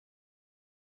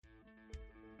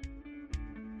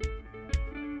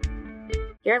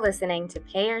You're listening to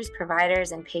Payers,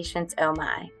 Providers, and Patients Oh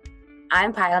My.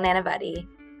 I'm Payal Nanavati.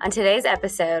 On today's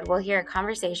episode, we'll hear a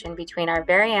conversation between our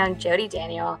very own Jodi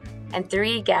Daniel and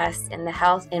three guests in the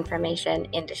health information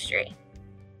industry.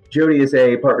 Jodi is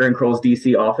a partner in Crowell's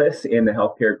DC office in the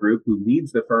healthcare group who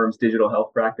leads the firm's digital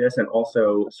health practice and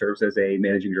also serves as a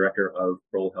managing director of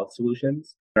Crowell Health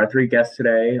Solutions. Our three guests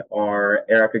today are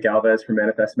Erica Galvez from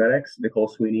Manifest MedEx,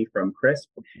 Nichole Sweeney from CRISP,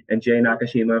 and Jay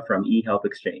Nakashima from eHealth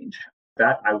Exchange. With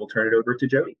that, I will turn it over to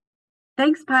Jodi.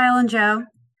 Thanks, Payal and Joe.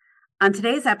 On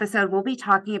today's episode, we'll be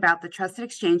talking about the Trusted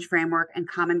Exchange Framework and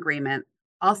Common Agreement,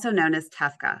 also known as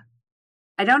TEFCA.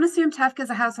 I don't assume TEFCA is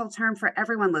a household term for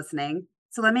everyone listening,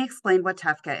 so let me explain what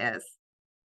TEFCA is.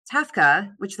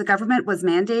 TEFCA, which the government was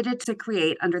mandated to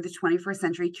create under the 21st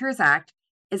Century Cures Act,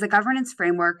 is a governance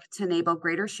framework to enable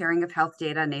greater sharing of health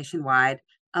data nationwide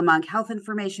among health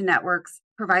information networks,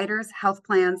 providers, health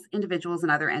plans, individuals,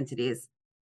 and other entities.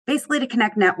 Basically to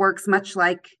connect networks, much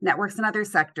like networks in other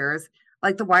sectors,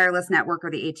 like the wireless network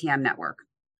or the ATM network.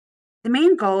 The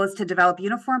main goal is to develop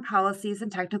uniform policies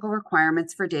and technical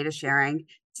requirements for data sharing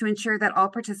to ensure that all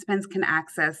participants can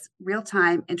access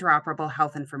real-time interoperable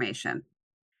health information.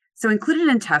 So included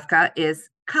in TEFCA is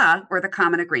CA, or the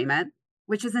Common Agreement,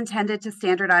 which is intended to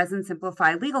standardize and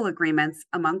simplify legal agreements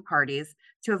among parties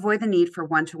to avoid the need for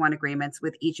one-to-one agreements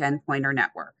with each endpoint or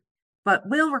network, but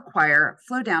will require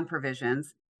flow-down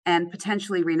provisions and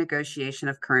potentially renegotiation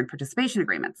of current participation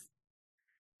agreements.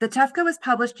 The TEFCA was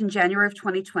published in January of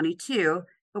 2022,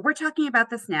 but we're talking about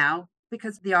this now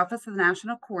because the Office of the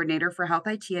National Coordinator for Health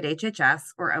IT at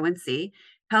HHS, or ONC,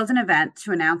 held an event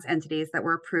to announce entities that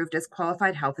were approved as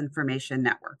qualified health information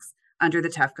networks under the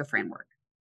TEFCA framework.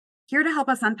 Here to help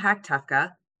us unpack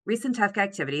TEFCA, recent TEFCA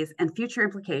activities, and future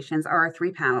implications are our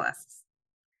three panelists.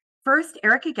 First,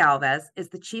 Erica Galvez is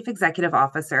the Chief Executive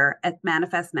Officer at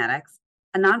Manifest MedEx,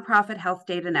 a nonprofit health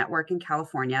data network in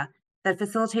California that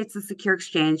facilitates the secure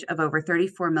exchange of over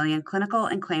 34 million clinical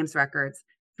and claims records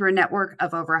through a network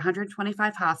of over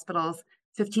 125 hospitals,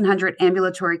 1,500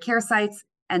 ambulatory care sites,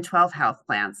 and 12 health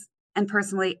plans. And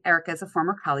personally, Erica is a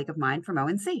former colleague of mine from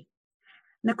ONC.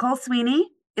 Nichole Sweeney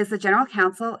is the General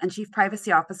Counsel and Chief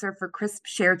Privacy Officer for CRISP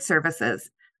Shared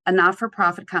Services, a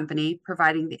not-for-profit company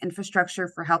providing the infrastructure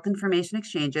for health information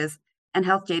exchanges and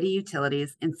health data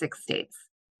utilities in 6 states.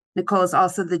 Nichole is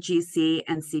also the GC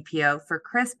and CPO for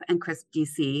CRISP and CRISP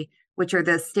DC, which are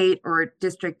the state or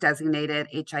district designated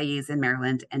HIEs in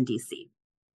Maryland and DC.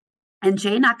 And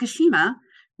Jay Nakashima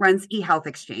runs eHealth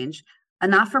Exchange, a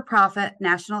not-for-profit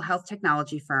national health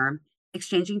technology firm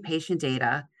exchanging patient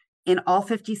data in all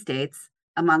 50 states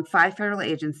among 5 federal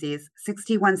agencies,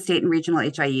 61 state and regional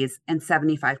HIEs, and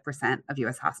 75% of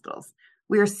US hospitals.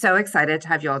 We are so excited to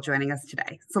have you all joining us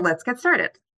today. So let's get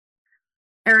started.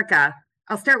 Erica,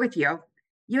 I'll start with you.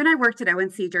 You and I worked at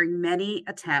ONC during many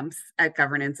attempts at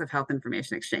governance of health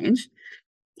information exchange.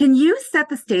 Can you set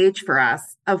the stage for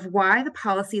us of why the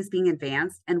policy is being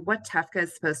advanced and what TEFCA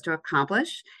is supposed to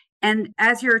accomplish? And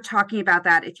as you're talking about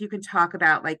that, if you can talk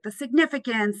about like the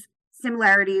significance,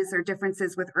 similarities, or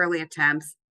differences with early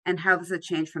attempts and how this has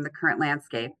changed from the current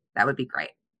landscape, that would be great.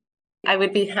 I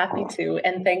would be happy to.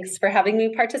 And thanks for having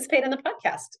me participate in the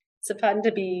podcast. It's fun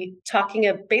to be talking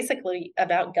basically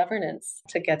about governance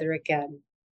together again.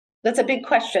 That's a big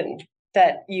question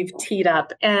that you've teed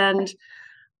up. And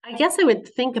I guess I would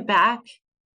think back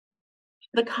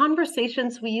the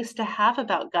conversations we used to have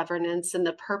about governance and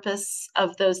the purpose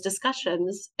of those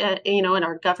discussions, in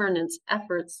our governance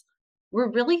efforts,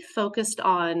 were really focused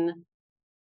on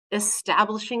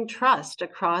establishing trust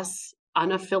across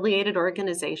unaffiliated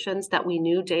organizations that we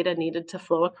knew data needed to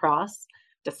flow across,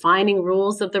 defining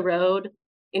rules of the road,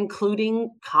 including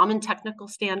common technical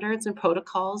standards and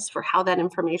protocols for how that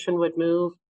information would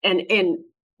move, and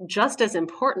just as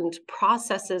important,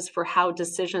 processes for how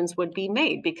decisions would be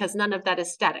made, because none of that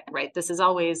is static, right? This is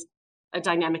always a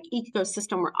dynamic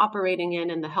ecosystem we're operating in,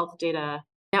 and the health data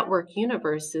network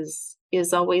universe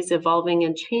is always evolving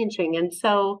and changing. And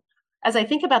so as I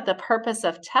think about the purpose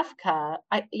of TEFCA,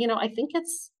 I think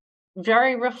it's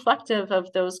very reflective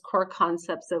of those core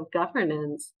concepts of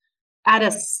governance at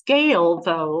a scale,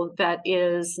 though, that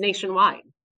is nationwide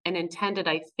and intended,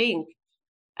 I think,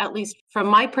 at least from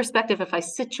my perspective, if I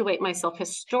situate myself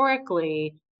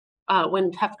historically,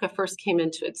 when TEFCA first came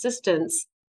into existence,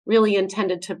 really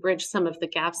intended to bridge some of the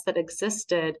gaps that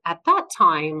existed at that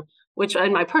time, which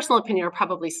in my personal opinion are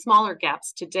probably smaller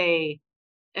gaps today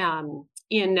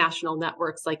in national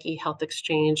networks like eHealth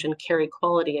Exchange and Care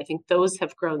Equality. I think those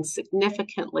have grown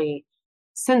significantly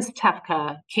since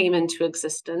TEFCA came into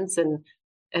existence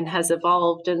and has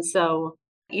evolved. And so,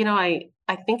 I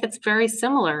I think it's very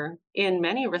similar in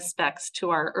many respects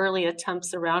to our early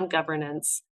attempts around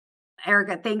governance.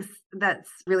 Erica, thanks. That's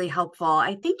really helpful.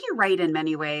 I think you're right in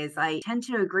many ways. I tend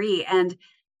to agree. And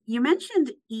you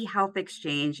mentioned eHealth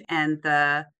Exchange and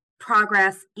the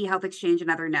progress eHealth Exchange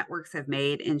and other networks have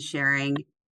made in sharing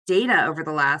data over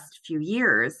the last few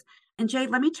years. And Jay,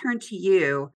 let me turn to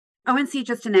you. ONC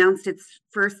just announced its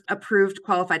first approved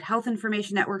qualified health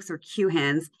information networks, or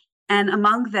QHINs, and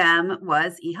among them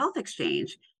was eHealth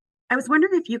Exchange. I was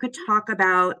wondering if you could talk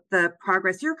about the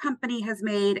progress your company has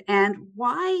made and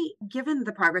why, given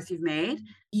the progress you've made,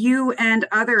 you and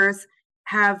others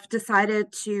have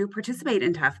decided to participate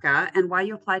in TEFCA and why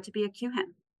you applied to be a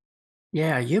QHIN.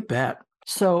 Yeah, you bet.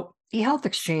 So, eHealth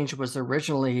Exchange was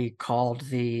originally called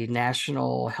the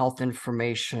National Health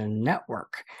Information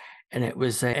Network, and it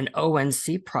was an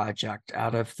ONC project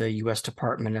out of the U.S.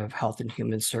 Department of Health and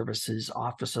Human Services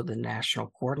Office of the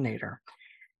National Coordinator.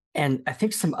 And I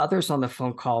think some others on the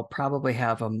phone call probably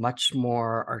have a much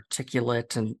more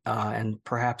articulate and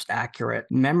perhaps accurate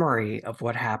memory of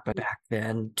what happened back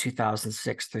then,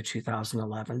 2006 through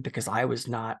 2011, because I was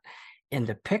not in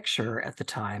the picture at the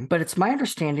time. But it's my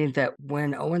understanding that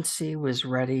when ONC was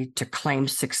ready to claim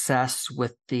success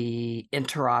with the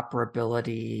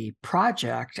interoperability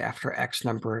project after X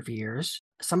number of years,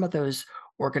 some of those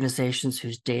organizations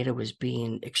whose data was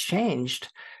being exchanged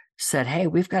said, hey,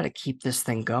 we've got to keep this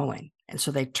thing going. And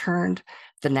so they turned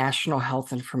the National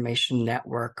Health Information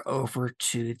Network over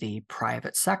to the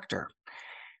private sector.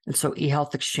 And so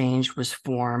eHealth Exchange was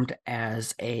formed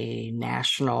as a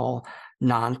national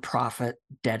nonprofit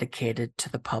dedicated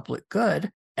to the public good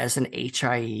as an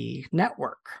HIE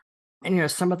network.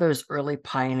 And, some of those early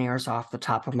pioneers off the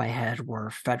top of my head were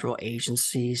federal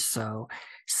agencies. So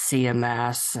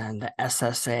CMS and the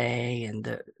SSA and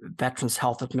the Veterans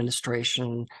Health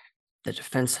Administration, the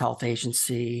Defense Health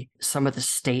Agency, some of the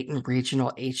state and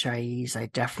regional HIEs. I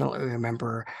definitely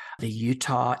remember the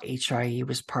Utah HIE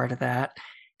was part of that.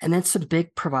 And then some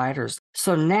big providers.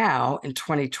 So now in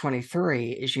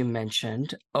 2023, as you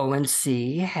mentioned,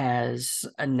 ONC has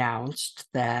announced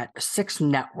that 6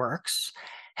 networks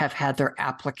have had their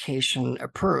application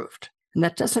approved. And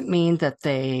that doesn't mean that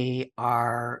they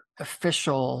are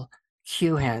official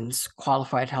QHINs,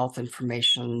 Qualified Health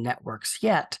Information Networks,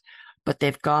 yet, but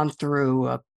they've gone through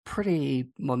a pretty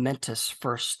momentous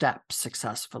first step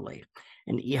successfully.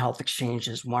 And eHealth Exchange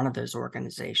is one of those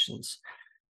organizations.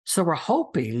 So we're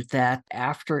hoping that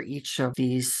after each of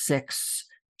these 6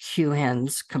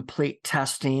 QHINs complete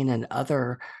testing and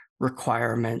other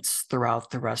requirements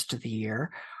throughout the rest of the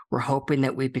year, we're hoping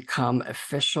that we become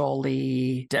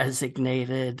officially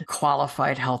designated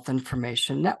qualified health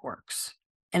information networks.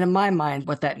 And in my mind,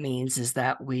 what that means is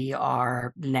that we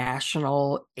are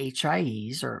national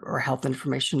HIEs or health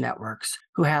information networks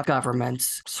who have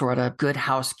government's sort of good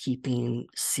housekeeping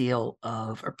seal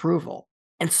of approval.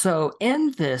 And so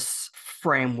in this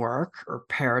framework or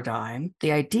paradigm,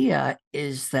 the idea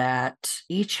is that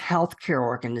each healthcare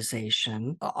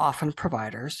organization, often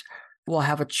providers, will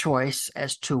have a choice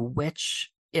as to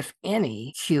which, if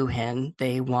any, QHIN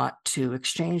they want to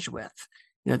exchange with.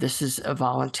 This is a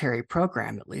voluntary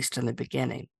program, at least in the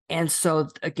beginning. And so,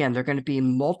 again, there are going to be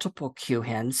multiple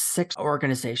QHINs. 6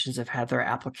 organizations have had their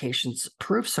applications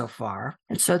approved so far.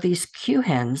 And so these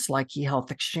QHINs, like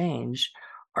eHealth Exchange,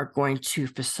 are going to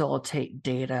facilitate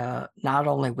data not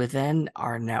only within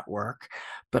our network,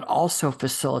 but also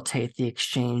facilitate the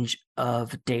exchange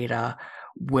of data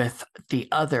with the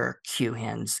other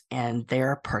QHINs and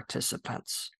their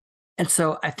participants. And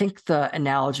so I think the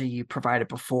analogy you provided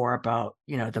before about,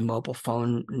 the mobile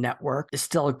phone network is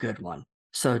still a good one.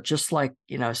 So just like,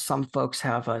 some folks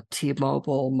have a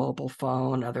T-Mobile mobile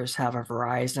phone, others have a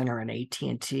Verizon or an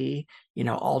AT&T,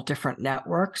 all different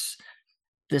networks.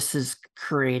 This is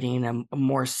creating a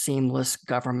more seamless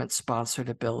government-sponsored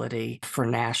ability for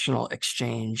national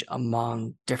exchange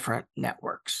among different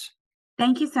networks.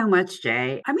 Thank you so much,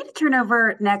 Jay. I'm going to turn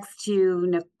over next to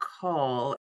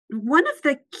Nichole. One of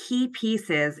the key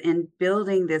pieces in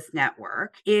building this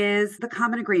network is the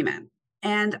common agreement.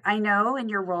 And I know in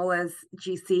your role as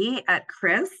GC at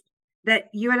CRISP that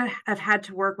you have had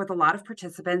to work with a lot of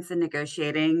participants in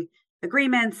negotiating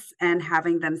agreements and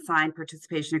having them sign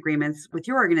participation agreements with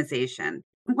your organization.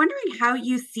 I'm wondering how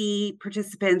you see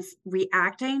participants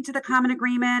reacting to the common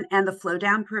agreement and the flow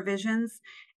down provisions,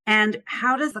 and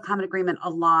how does the common agreement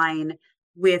align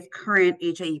with current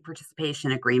HIE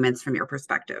participation agreements from your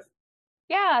perspective?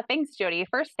 Yeah, thanks, Jodi.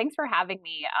 First, thanks for having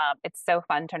me. It's so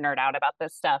fun to nerd out about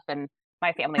this stuff, and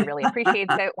my family really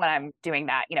appreciates it when I'm doing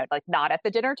that, like not at the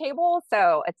dinner table.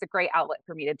 So it's a great outlet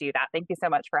for me to do that. Thank you so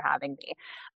much for having me.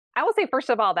 I will say, first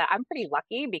of all, that I'm pretty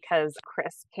lucky because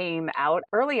Chris came out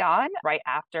early on, right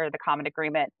after the common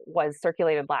agreement was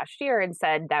circulated last year, and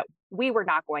said that we were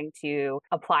not going to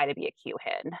apply to be a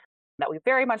QHIN, that we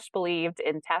very much believed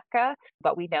in TEFCA,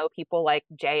 but we know people like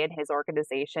Jay and his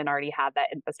organization already have that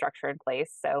infrastructure in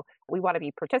place. So we want to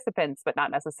be participants, but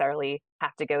not necessarily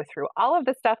have to go through all of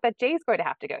the stuff that Jay's going to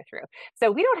have to go through.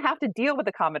 So we don't have to deal with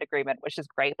the common agreement, which is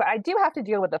great, but I do have to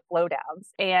deal with the flow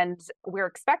downs. And we're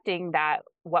expecting that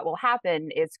what will happen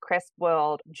is Chris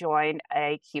will join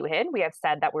a QHIN. We have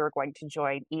said that we were going to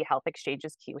join eHealth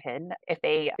Exchange's QHIN if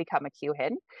they become a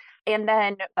QHIN. And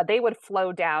then they would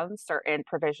flow down certain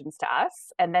provisions to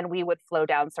us, and then we would flow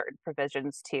down certain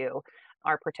provisions to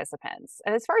our participants.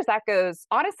 And as far as that goes,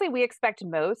 honestly, we expect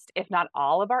most, if not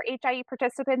all of our HIE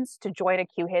participants to join a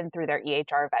QHIN through their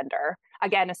EHR vendor.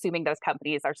 Again, assuming those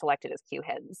companies are selected as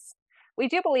QHINs. We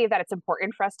do believe that it's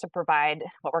important for us to provide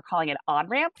what we're calling an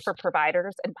on-ramp for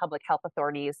providers and public health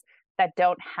authorities that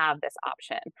don't have this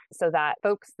option, so that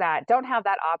folks that don't have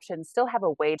that option still have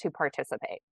a way to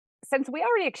participate. Since we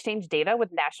already exchange data with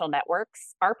national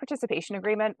networks, our participation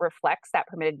agreement reflects that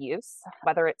permitted use,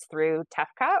 whether it's through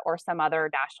TEFCA or some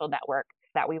other national network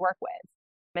that we work with.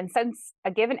 And since a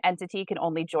given entity can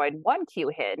only join one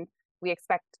QHIN, we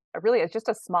expect really just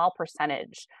a small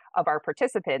percentage of our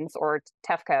participants, or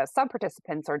TEFCA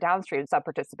sub-participants or downstream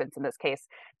sub-participants in this case,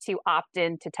 to opt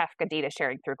in to TEFCA data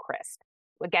sharing through CRISP.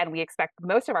 Again, we expect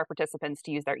most of our participants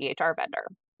to use their EHR vendor.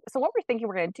 So what we're thinking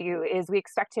we're going to do is we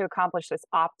expect to accomplish this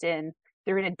opt-in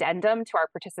through an addendum to our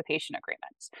participation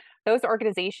agreement. Those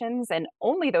organizations, and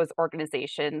only those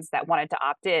organizations that wanted to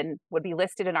opt in, would be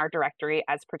listed in our directory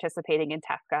as participating in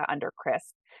TEFCA under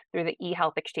CRISP through the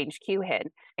eHealth Exchange QHIN,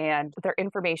 and their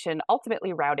information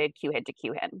ultimately routed QHIN to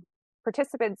QHIN.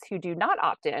 Participants who do not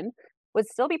opt in would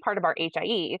still be part of our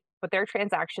HIE, but their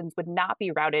transactions would not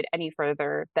be routed any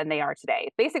further than they are today.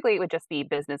 Basically, it would just be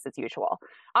business as usual.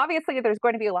 Obviously, there's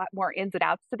going to be a lot more ins and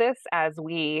outs to this as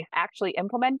we actually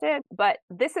implement it, but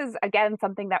this is, again,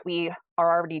 something that we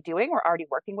are already doing. We're already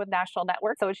working with national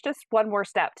networks, so it's just one more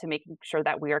step to making sure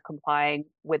that we are complying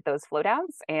with those flow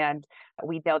downs, and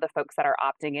we know the folks that are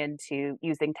opting into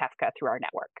using TEFCA through our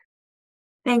network.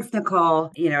 Thanks, Nichole.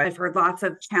 I've heard lots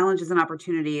of challenges and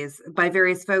opportunities by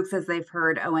various folks as they've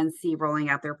heard ONC rolling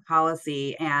out their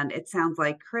policy. And it sounds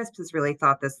like CRISP has really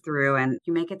thought this through, and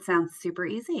you make it sound super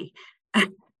easy.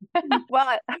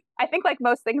 Well, I think like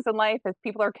most things in life, if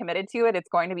people are committed to it, it's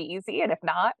going to be easy. And if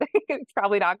not, it's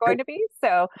probably not going to be.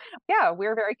 So yeah,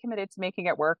 we're very committed to making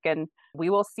it work, and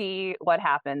we will see what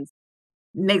happens.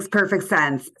 Makes perfect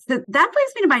sense. So that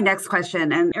brings me to my next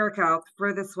question. And Erica, I'll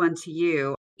throw this one to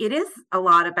you. It is a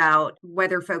lot about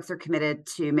whether folks are committed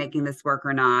to making this work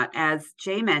or not. As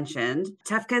Jay mentioned,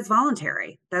 TEFCA is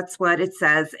voluntary. That's what it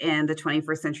says in the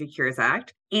 21st Century Cures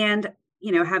Act. And,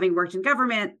 having worked in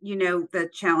government, the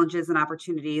challenges and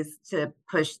opportunities to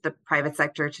push the private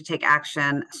sector to take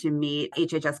action to meet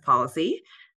HHS policy.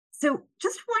 So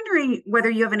just wondering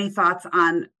whether you have any thoughts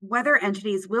on whether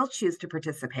entities will choose to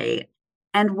participate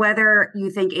and whether you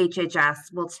think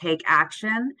HHS will take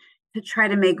action to try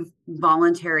to make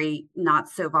voluntary not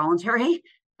so voluntary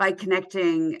by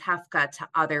connecting TEFCA to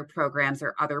other programs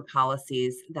or other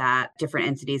policies that different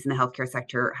entities in the healthcare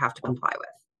sector have to comply with.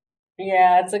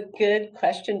 Yeah, it's a good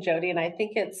question, Jodi. And I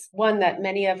think it's one that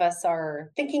many of us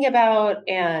are thinking about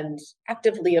and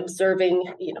actively observing,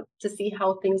 to see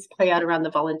how things play out around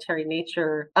the voluntary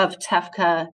nature of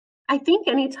TEFCA. I think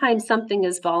anytime something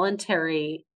is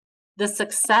voluntary, the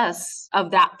success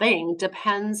of that thing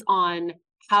depends on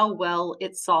how well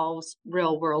it solves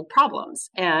real world problems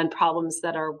and problems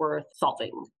that are worth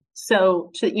solving. So,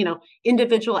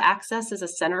 individual access is a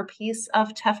centerpiece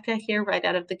of TEFCA here right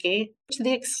out of the gate. To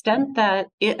the extent that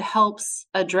it helps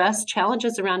address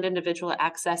challenges around individual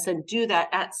access and do that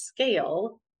at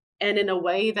scale and in a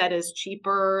way that is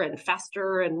cheaper and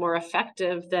faster and more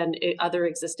effective than other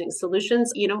existing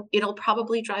solutions, it'll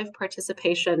probably drive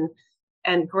participation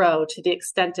and grow. To the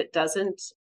extent it doesn't,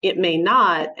 it may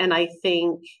not. And I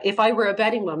think if I were a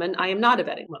betting woman, I am not a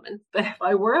betting woman, but if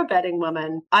I were a betting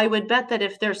woman, I would bet that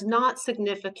if there's not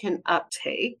significant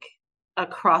uptake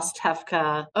across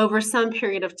TEFCA over some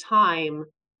period of time,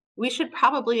 we should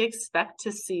probably expect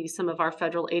to see some of our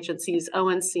federal agencies,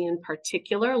 ONC in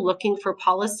particular, looking for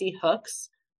policy hooks.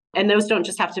 And those don't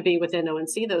just have to be within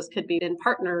ONC, those could be in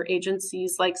partner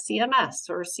agencies like CMS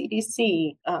or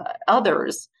CDC,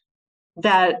 others,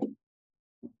 that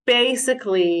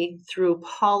basically through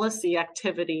policy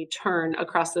activity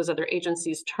across those other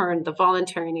agencies, turn the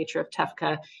voluntary nature of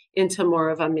TEFCA into more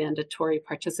of a mandatory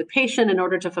participation in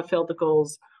order to fulfill the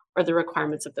goals or the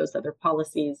requirements of those other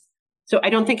policies. So I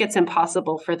don't think it's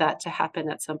impossible for that to happen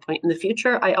at some point in the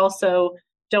future. I also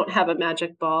don't have a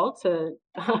magic ball to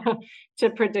to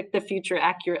predict the future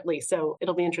accurately. So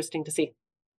it'll be interesting to see.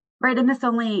 Right. And this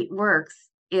only works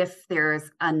if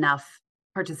there's enough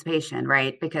participation,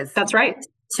 right? Because That's right.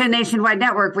 to a nationwide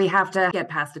network, we have to get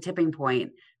past a tipping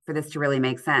point for this to really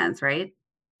make sense, right?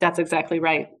 That's exactly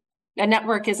right. A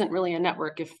network isn't really a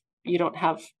network if you don't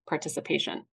have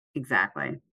participation.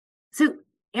 Exactly. So,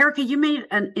 Erica, you made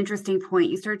an interesting point.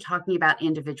 You started talking about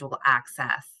individual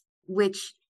access,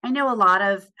 which I know a lot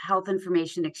of health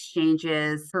information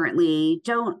exchanges currently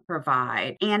don't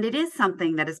provide. And it is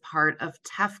something that is part of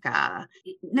TEFCA.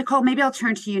 Nichole, maybe I'll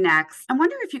turn to you next. I'm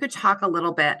wondering if you could talk a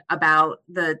little bit about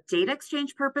the data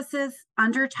exchange purposes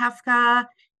under TEFCA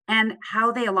and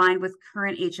how they align with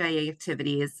current HIA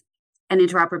activities and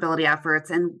interoperability efforts.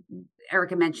 And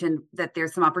Erica mentioned that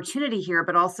there's some opportunity here,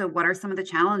 but also what are some of the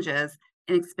challenges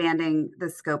in expanding the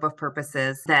scope of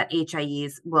purposes that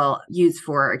HIEs will use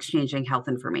for exchanging health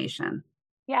information?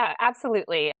 Yeah,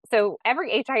 absolutely. So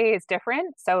every HIE is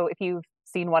different. So if you've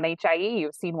seen one HIE,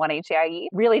 you've seen one HIE.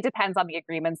 Really depends on the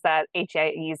agreements that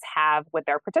HIEs have with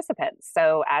their participants.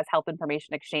 So as health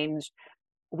information exchange,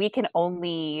 we can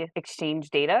only exchange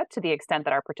data to the extent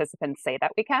that our participants say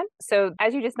that we can. So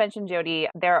as you just mentioned, Jodi,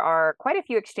 there are quite a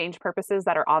few exchange purposes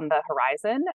that are on the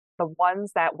horizon. The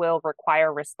ones that will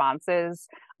require responses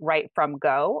right from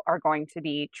go are going to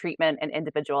be treatment and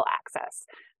individual access.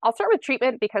 I'll start with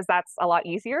treatment because that's a lot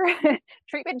easier.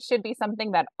 Treatment should be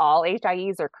something that all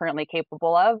HIEs are currently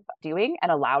capable of doing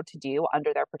and allowed to do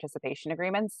under their participation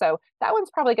agreements. So that one's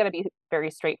probably going to be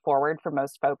very straightforward for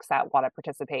most folks that want to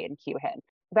participate in QHIN.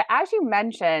 But as you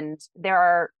mentioned, there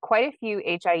are quite a few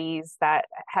HIEs that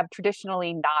have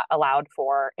traditionally not allowed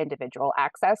for individual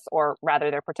access, or rather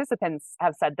their participants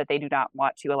have said that they do not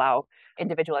want to allow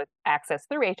individual access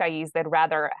through HIEs. They'd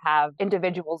rather have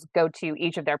individuals go to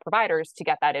each of their providers to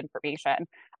get that information.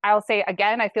 I'll say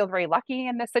again, I feel very lucky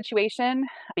in this situation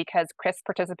because CRIS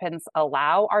participants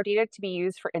allow our data to be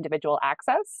used for individual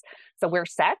access. So we're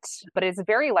set, but it's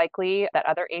very likely that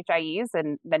other HIEs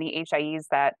and many HIEs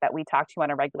that we talk to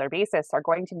on a regular basis are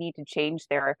going to need to change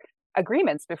their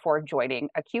agreements before joining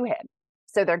a QHIN.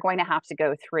 So they're going to have to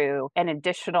go through an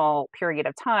additional period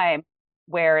of time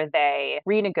where they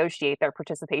renegotiate their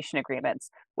participation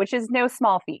agreements, which is no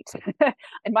small feat.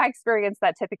 In my experience,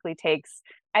 that typically takes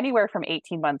anywhere from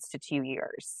 18 months to 2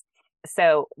 years.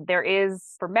 So there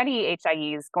is, for many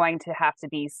HIEs, going to have to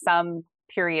be some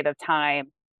period of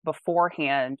time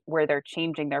beforehand where they're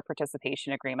changing their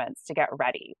participation agreements to get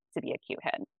ready to be a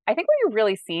QHIN. I think what you're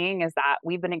really seeing is that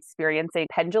we've been experiencing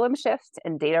pendulum shift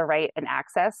in data right and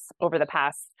access over the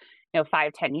past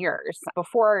 5-10 years.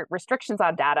 Before, restrictions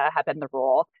on data have been the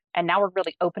rule, and now we're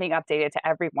really opening up data to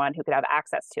everyone who could have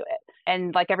access to it.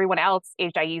 And like everyone else,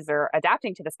 HIEs are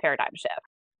adapting to this paradigm shift.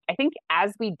 I think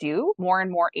as we do, more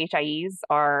and more HIEs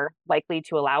are likely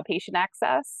to allow patient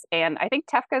access. And I think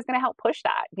TEFCA is going to help push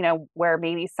that, where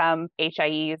maybe some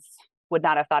HIEs would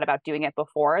not have thought about doing it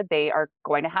before, they are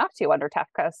going to have to under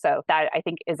TEFCA. So that I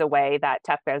think is a way that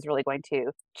TEFCA is really going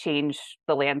to change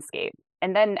the landscape.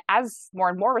 And then as more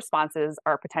and more responses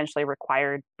are potentially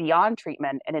required beyond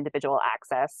treatment and individual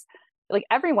access, like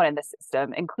everyone in the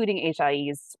system, including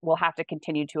HIEs, will have to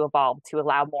continue to evolve to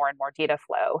allow more and more data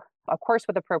flow, of course,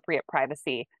 with appropriate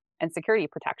privacy and security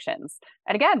protections.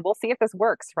 And again, we'll see if this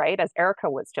works, right? As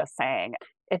Erica was just saying,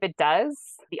 if it does,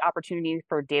 the opportunity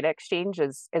for data exchange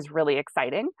is really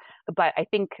exciting. But I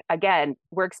think, again,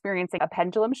 we're experiencing a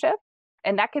pendulum shift.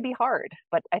 And that could be hard,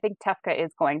 but I think TEFCA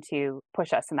is going to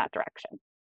push us in that direction.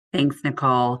 Thanks,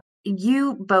 Nichole.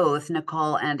 You both,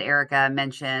 Nichole and Erica,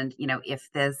 mentioned, if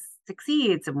this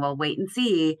succeeds, and we'll wait and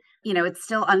see, it's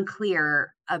still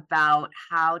unclear about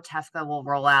how TEFCA will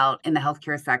roll out in the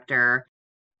healthcare sector.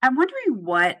 I'm wondering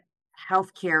what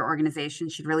healthcare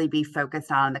organizations should really be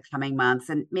focused on in the coming months.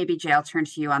 And maybe, Jay, I'll turn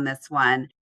to you on this one.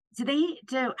 Do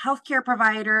healthcare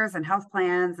providers and health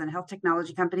plans and health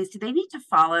technology companies, do they need to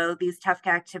follow these TEFCA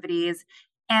activities?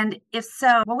 And if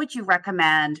so, what would you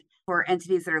recommend for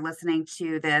entities that are listening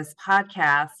to this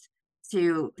podcast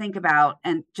to think about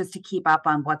and just to keep up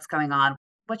on what's going on?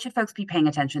 What should folks be paying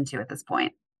attention to at this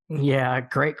point? Yeah,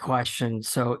 great question.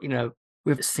 So,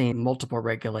 we've seen multiple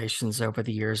regulations over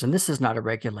the years, and this is not a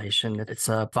regulation, it's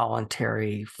a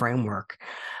voluntary framework.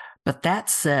 But that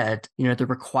said, the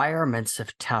requirements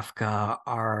of TEFCA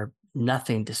are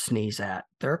nothing to sneeze at.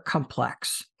 They're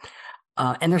complex.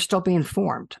 And they're still being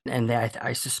formed. And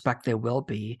I suspect they will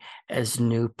be as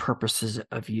new purposes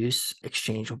of use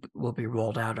exchange will be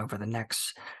rolled out over the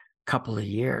next couple of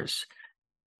years.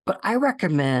 But I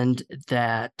recommend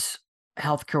that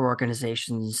healthcare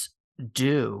organizations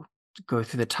do go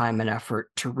through the time and effort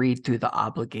to read through the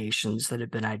obligations that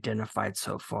have been identified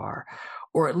so far,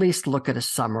 or at least look at a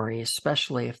summary,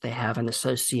 especially if they have an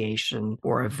association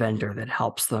or a vendor that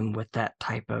helps them with that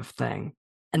type of thing.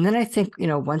 And then I think,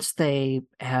 once they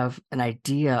have an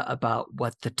idea about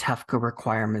what the TEFCA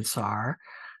requirements are,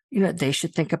 they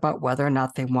should think about whether or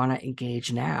not they want to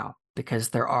engage now, because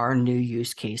there are new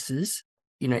use cases.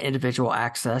 Individual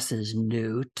access is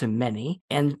new to many,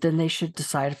 and then they should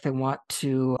decide if they want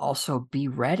to also be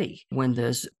ready when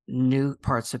those new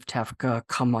parts of TEFCA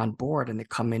come on board in the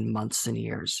coming months and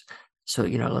years. So,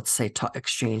 let's say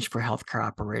exchange for healthcare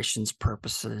operations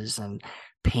purposes and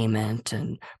payment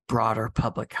and broader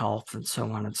public health and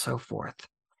so on and so forth.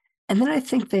 And then I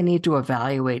think they need to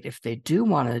evaluate if they do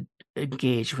want to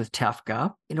engage with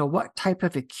TEFCA, what type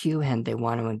of a QHIN they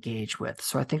want to engage with.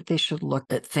 So I think they should look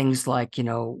at things like,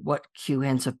 what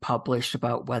QHINs have published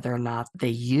about whether or not they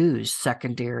use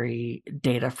secondary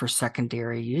data for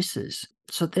secondary uses.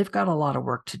 So they've got a lot of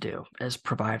work to do as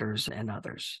providers and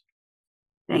others.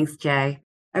 Thanks, Jay.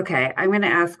 Okay, I'm going to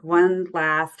ask one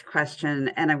last question,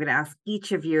 and I'm going to ask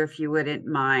each of you, if you wouldn't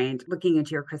mind, looking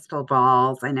into your crystal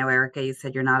balls. I know, Erica, you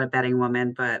said you're not a betting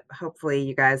woman, but hopefully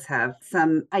you guys have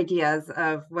some ideas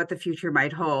of what the future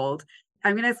might hold.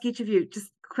 I'm going to ask each of you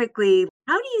just quickly,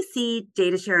 how do you see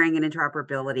data sharing and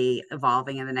interoperability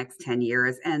evolving in the next 10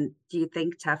 years? And do you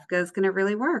think TEFCA is going to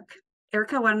really work?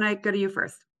 Erica, why don't I go to you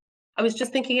first? I was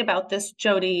just thinking about this,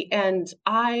 Jodi, and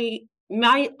I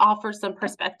might offer some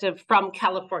perspective from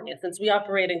California, since we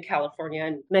operate in California,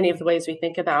 and many of the ways we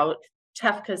think about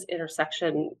TEFCA's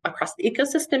intersection across the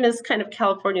ecosystem is kind of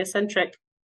California-centric.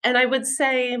 And I would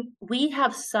say we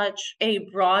have such a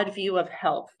broad view of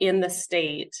health in the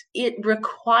state. It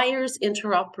requires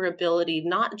interoperability,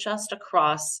 not just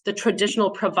across the traditional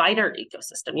provider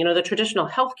ecosystem, the traditional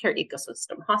healthcare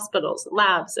ecosystem, hospitals,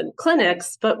 labs, and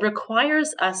clinics, but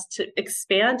requires us to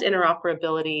expand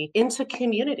interoperability into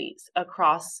communities,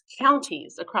 across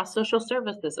counties, across social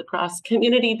services, across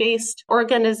community-based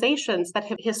organizations that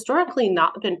have historically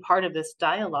not been part of this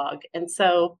dialogue. And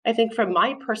so I think from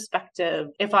my perspective,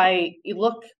 if I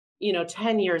look,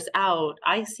 10 years out,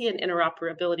 I see an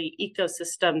interoperability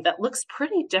ecosystem that looks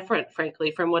pretty different,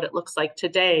 frankly, from what it looks like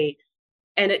today.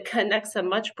 And it connects a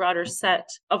much broader set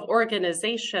of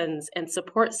organizations and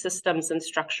support systems and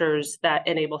structures that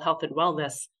enable health and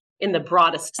wellness in the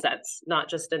broadest sense, not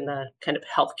just in the kind of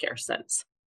healthcare sense.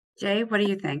 Jay, what do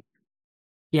you think?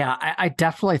 Yeah, I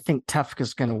definitely think TEFCA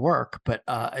is going to work, but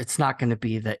it's not going to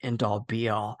be the end-all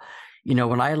be-all.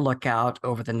 When I look out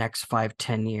over the next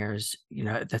 5-10 years,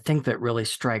 the thing that really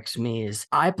strikes me is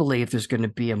I believe there's going to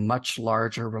be a much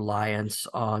larger reliance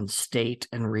on state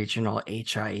and regional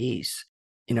HIEs.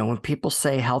 When people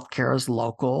say healthcare is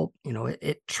local,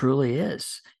 it truly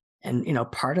is. And,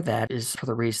 part of that is for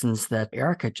the reasons that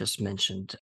Erica just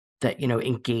mentioned, that,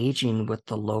 engaging with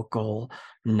the local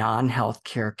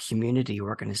non-healthcare community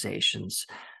organizations,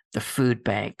 the food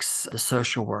banks, the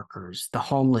social workers, the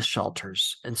homeless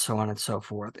shelters, and so on and so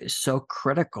forth is so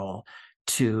critical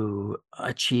to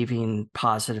achieving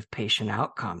positive patient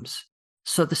outcomes.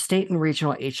 So the state and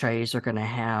regional HIAs are going to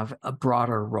have a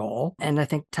broader role. And I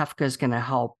think TEFCA is going to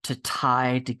help to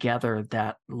tie together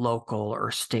that local or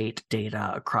state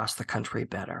data across the country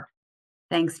better.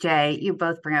 Thanks, Jay. You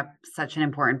both bring up such an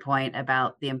important point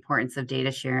about the importance of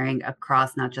data sharing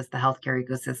across not just the healthcare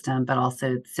ecosystem, but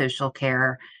also social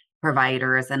care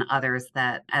providers and others,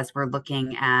 that as we're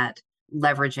looking at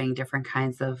leveraging different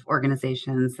kinds of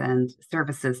organizations and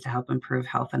services to help improve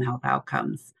health and health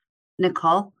outcomes.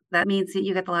 Nichole, that means that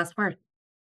you get the last word.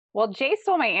 Well, Jay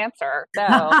stole my answer. So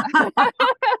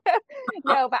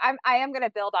no, but I am going to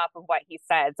build off of what he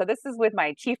said. So this is with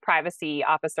my chief privacy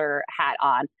officer hat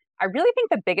on. I really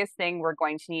think the biggest thing we're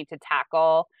going to need to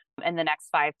tackle in the next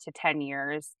 5 to 10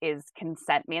 years is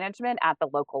consent management at the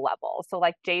local level. So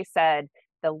like Jay said,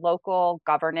 the local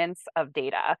governance of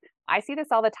data. I see this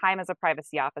all the time as a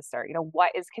privacy officer.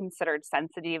 What is considered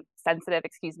sensitive,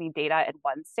 data in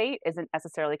one state isn't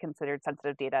necessarily considered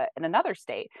sensitive data in another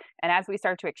state. And as we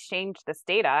start to exchange this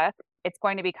data, it's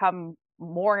going to become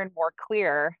more and more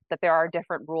clear that there are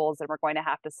different rules and we're going to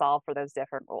have to solve for those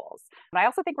different rules. And I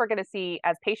also think we're going to see,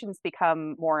 as patients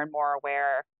become more and more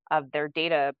aware of their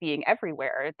data being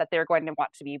everywhere, that they're going to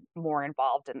want to be more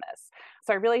involved in this.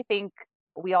 So I really think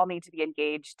we all need to be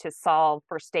engaged to solve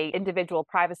for state individual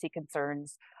privacy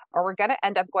concerns, or we're going to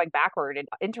end up going backward in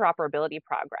interoperability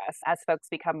progress as folks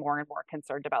become more and more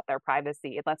concerned about their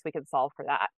privacy, unless we can solve for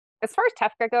that. As far as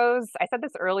TEFCA goes, I said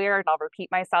this earlier and I'll repeat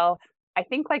myself. I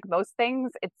think like most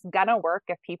things, it's going to work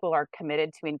if people are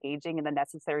committed to engaging in the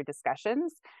necessary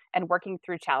discussions and working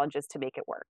through challenges to make it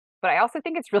work. But I also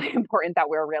think it's really important that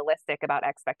we're realistic about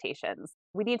expectations.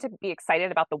 We need to be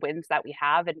excited about the wins that we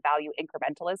have and value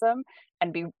incrementalism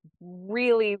and be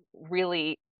really,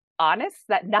 really honest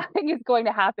that nothing is going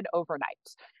to happen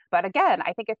overnight. But again,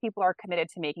 I think if people are committed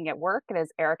to making it work, and as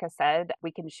Erica said,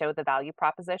 we can show the value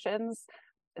propositions,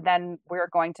 then we're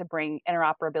going to bring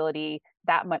interoperability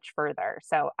that much further.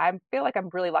 So I feel like I'm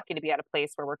really lucky to be at a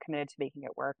place where we're committed to making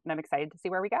it work, and I'm excited to see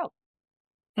where we go.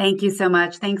 Thank you so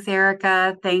much. Thanks,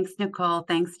 Erica. Thanks, Nichole.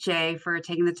 Thanks, Jay, for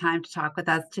taking the time to talk with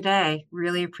us today.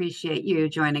 Really appreciate you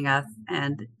joining us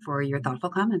and for your thoughtful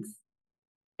comments.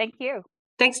 Thank you.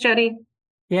 Thanks, Jodi.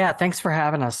 Yeah, thanks for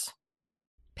having us.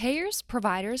 Payers,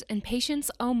 Providers, and Patients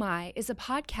Oh My is a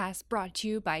podcast brought to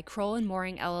you by Crowell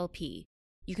Moring LLP.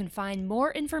 You can find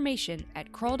more information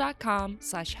at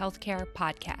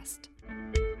crowell.com/healthcarepodcast.